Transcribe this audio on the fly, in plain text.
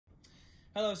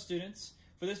Hello students,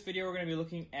 for this video we're going to be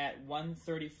looking at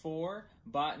 134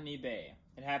 Botany Bay.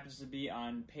 It happens to be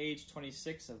on page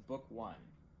 26 of book 1.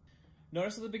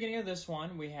 Notice at the beginning of this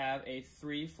one we have a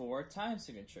 3/4 time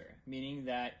signature, meaning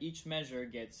that each measure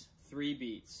gets 3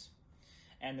 beats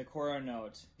and the choro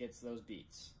note gets those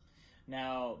beats.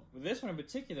 Now with this one in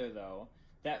particular though,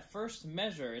 that first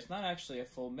measure is not actually a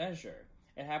full measure.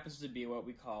 It happens to be what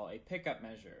we call a pickup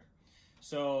measure.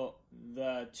 So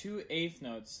the 2/8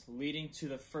 notes leading to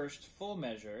the first full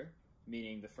measure,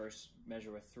 meaning the first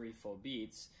measure with 3 full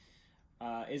beats,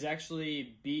 is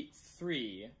actually beat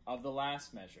 3 of the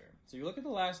last measure. So if you look at the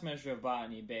last measure of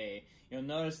Botany Bay, you'll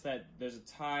notice that there's a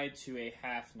tie to a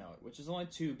half note, which is only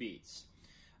 2 beats.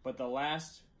 But the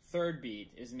last third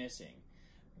beat is missing.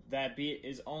 That beat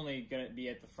is only going to be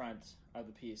at the front of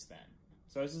the piece then.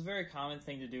 So this is a very common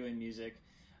thing to do in music,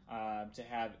 to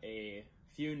have a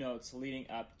few notes leading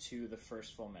up to the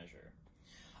first full measure.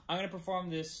 I'm going to perform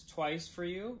this twice for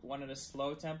you, one at a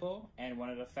slow tempo and one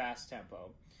at a fast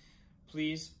tempo.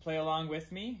 Please play along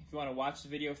with me. If you want to watch the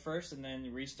video first and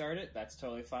then restart it, that's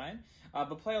totally fine.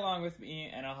 But play along with me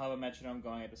and I'll have a metronome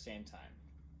going at the same time.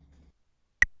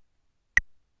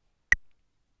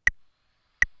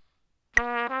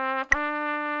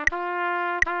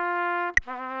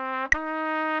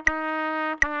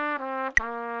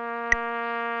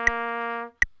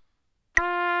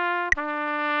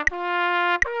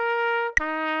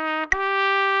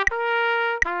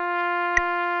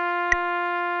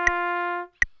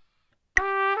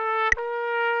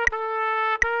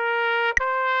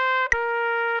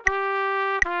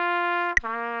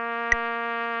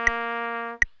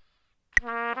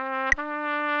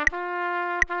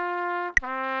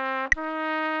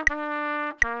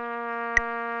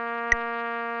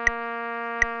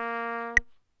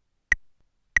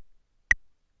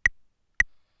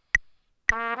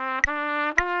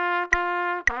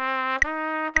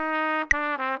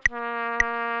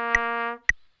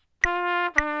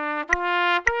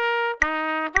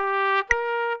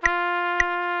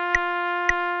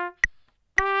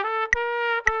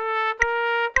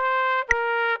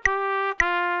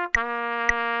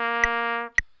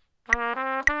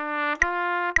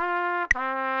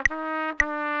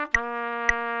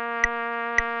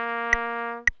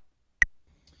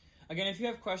 Again, if you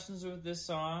have questions with this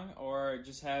song or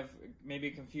just have maybe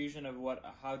a confusion of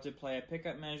how to play a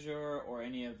pickup measure or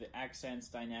any of the accents,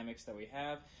 dynamics that we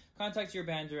have, contact your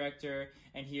band director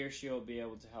and he or she will be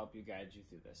able to help you guide you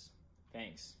through this.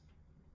 Thanks.